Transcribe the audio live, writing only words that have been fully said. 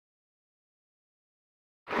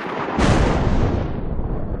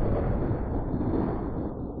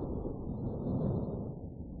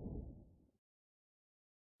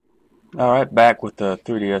Alright, back with the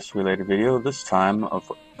 3DS related video, this time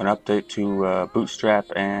of an update to Bootstrap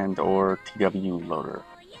and or TWLoader.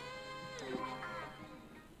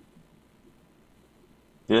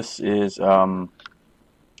 This is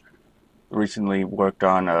recently worked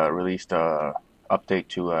on released update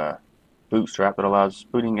to Bootstrap that allows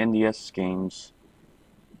booting NDS games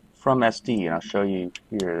from SD, and I'll show you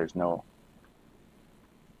here. There's no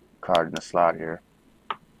card in the slot here.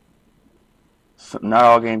 So not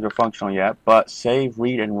all games are functional yet, but save,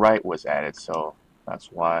 read, and write was added, so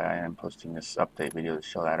that's why I am posting this update video to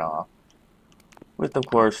show that off. With, of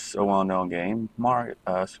course, a well-known game,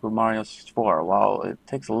 Super Mario 64. While it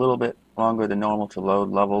takes a little bit longer than normal to load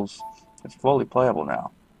levels, it's fully playable now.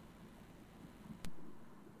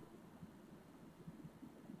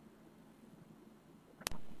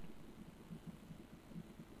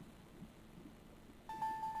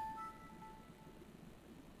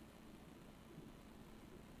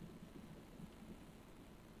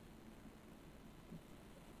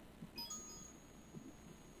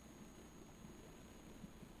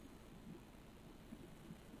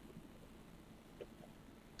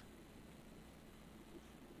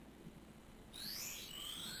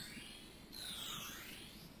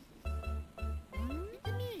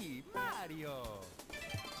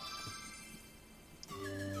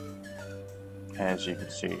 As you can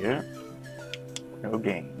see here, no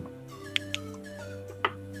game.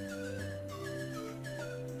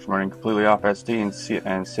 It's running completely off SD,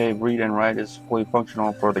 and save, read, and write is fully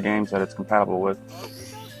functional for the games that it's compatible with.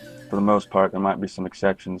 For the most part, there might be some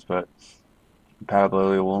exceptions, but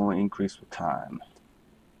compatibility will only increase with time.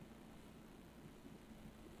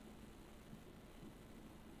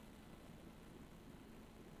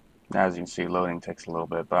 As you can see, loading takes a little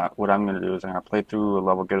bit, but what I'm going to do is I'm going to play through a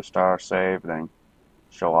level, get a star, save, then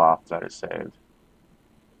show off that it's saved.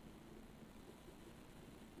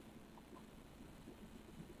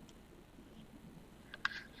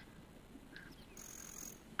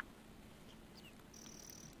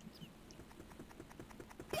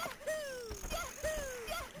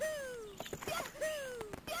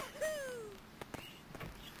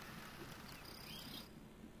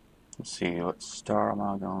 Let's see, what star am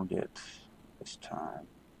I going to get this time?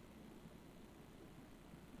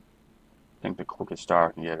 I think the quickest star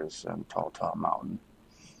I can get is Tall Mountain.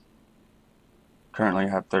 Currently I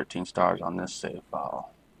have 13 stars on this save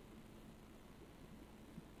file.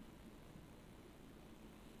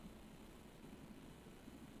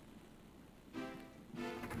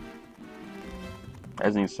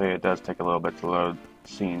 As you can see, it does take a little bit to load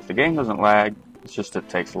scenes. The game doesn't lag, it's just it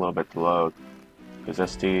takes a little bit to load, because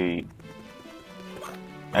SD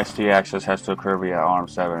access has to occur via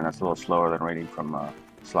ARM7, and that's a little slower than reading from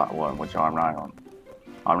slot 1, which ARM9 on.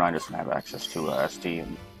 ARM9 doesn't have access to SD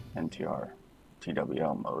and NTR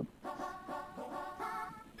TWL mode.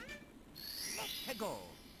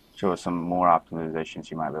 Show us some more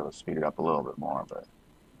optimizations, you might be able to speed it up a little bit more, but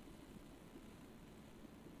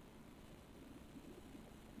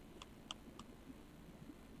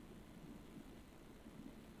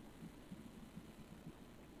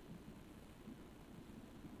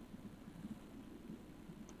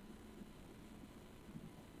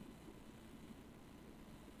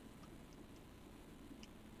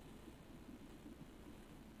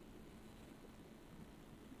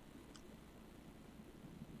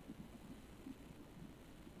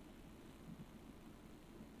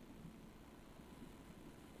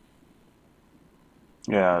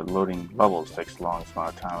yeah, loading levels takes the longest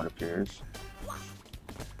amount of time, it appears.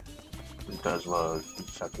 It does load, you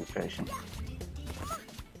just have to be patient.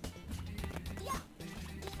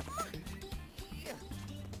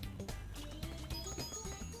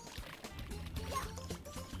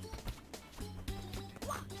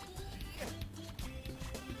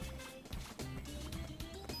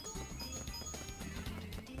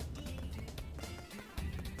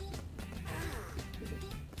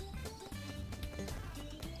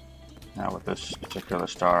 Now with this particular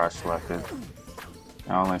star I selected,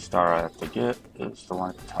 the only star I have to get is the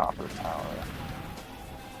one at the top of the tower.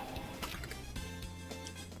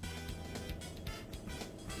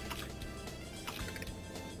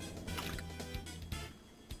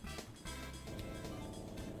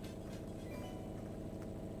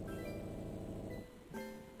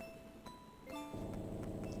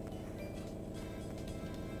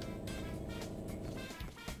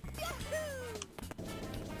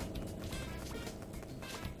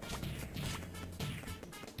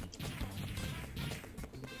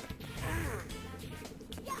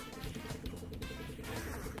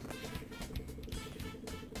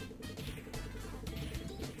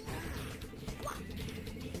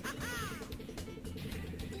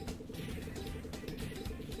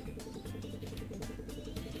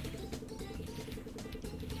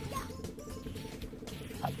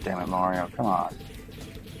 God damn it, Mario, come on.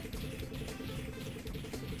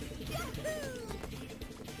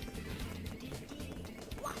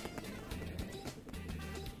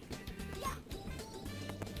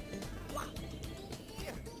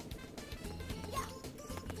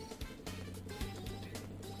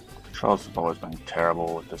 Controls have always been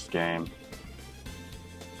terrible with this game.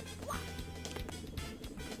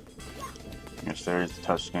 Yes, there is the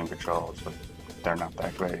touchscreen controls, but they're not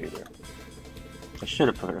that great either. They should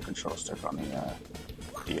have put a control stick on the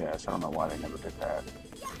DS. I don't know why they never did that.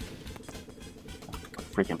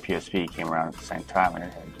 Freaking PSP came around at the same time and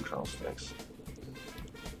it had control sticks.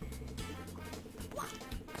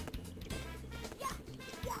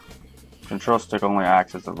 Control stick only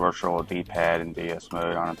acts as a virtual D-pad in DS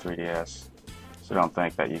mode on a 3DS. So don't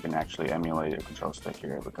think that you can actually emulate a control stick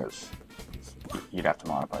here, because you'd have to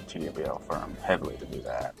modify TWL firm heavily to do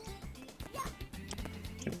that,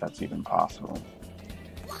 if that's even possible.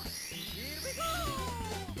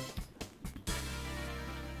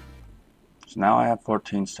 So now I have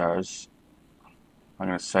 14 stars. I'm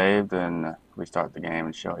going to save, then restart the game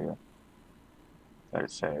and show you that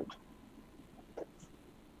it's saved.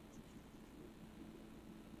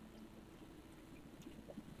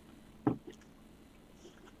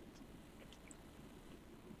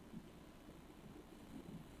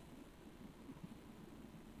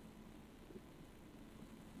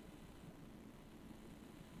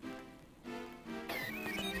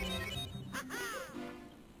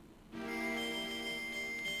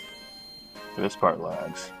 This part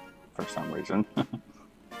lags for some reason.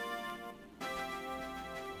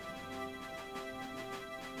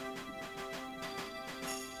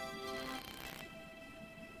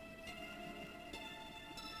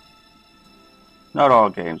 Not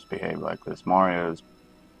all games behave like this. Mario's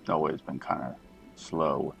always been kind of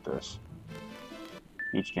slow with this.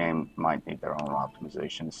 Each game might need their own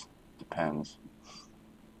optimizations. Depends.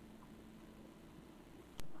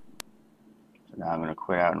 So now I'm going to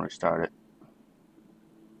quit out and restart it.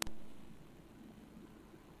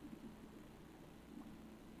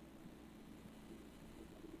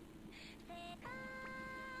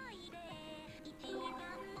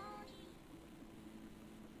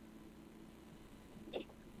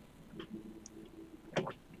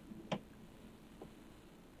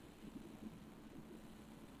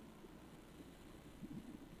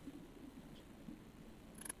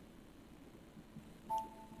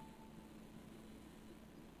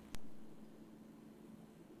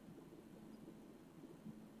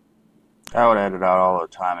 I would edit out all the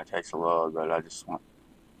time it takes to load, but I just want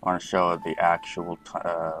to show the actual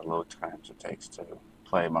load times it takes to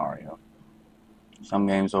play Mario. Some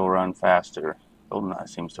games will run faster. GoldenEye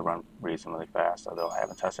seems to run reasonably fast, although I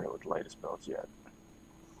haven't tested it with the latest builds yet.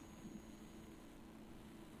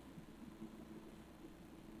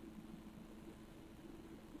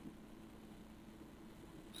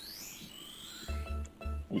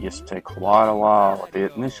 It used to take quite a while.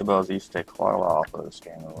 The initial builds used to take quite a while for this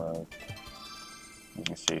game to load. You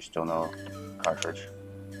can see still no cartridge.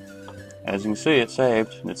 As you can see, it's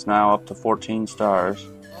saved. It's now up to 14 stars.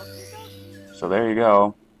 So there you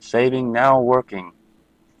go. Saving now working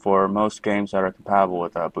for most games that are compatible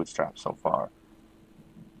with Bootstrap so far.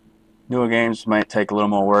 Newer games might take a little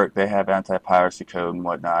more work. They have anti-piracy code and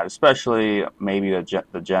whatnot, especially maybe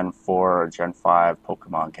the Gen 4 or Gen 5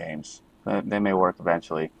 Pokemon games. They may work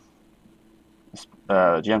eventually.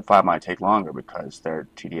 Gen 5 might take longer because they're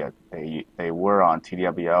they were on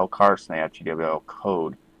TWL carts and they have TWL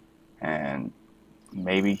code, and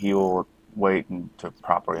maybe he will wait to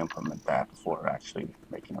properly implement that before actually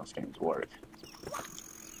making those games work.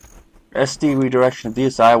 SD redirection of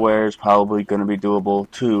DSiWare is probably going to be doable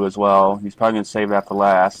too as well. He's probably going to save that for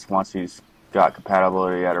last once he's got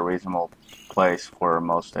compatibility at a reasonable place for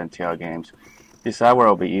most NTL games. DSiWare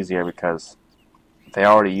will be easier because they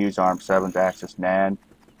already use ARM7 to access NAND.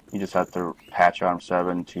 You just have to patch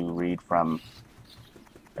ARM7 to read from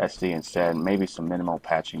SD instead. Maybe some minimal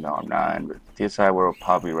patching to ARM9, but DSiWare will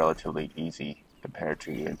probably be relatively easy compared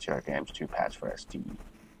to the NTR games to patch for SD.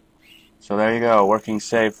 So there you go, working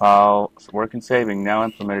saving now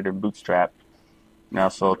implemented in Bootstrap. Now,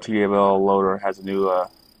 so TWLoader has a new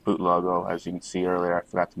boot logo, as you can see earlier. I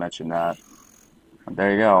forgot to mention that.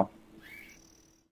 There you go.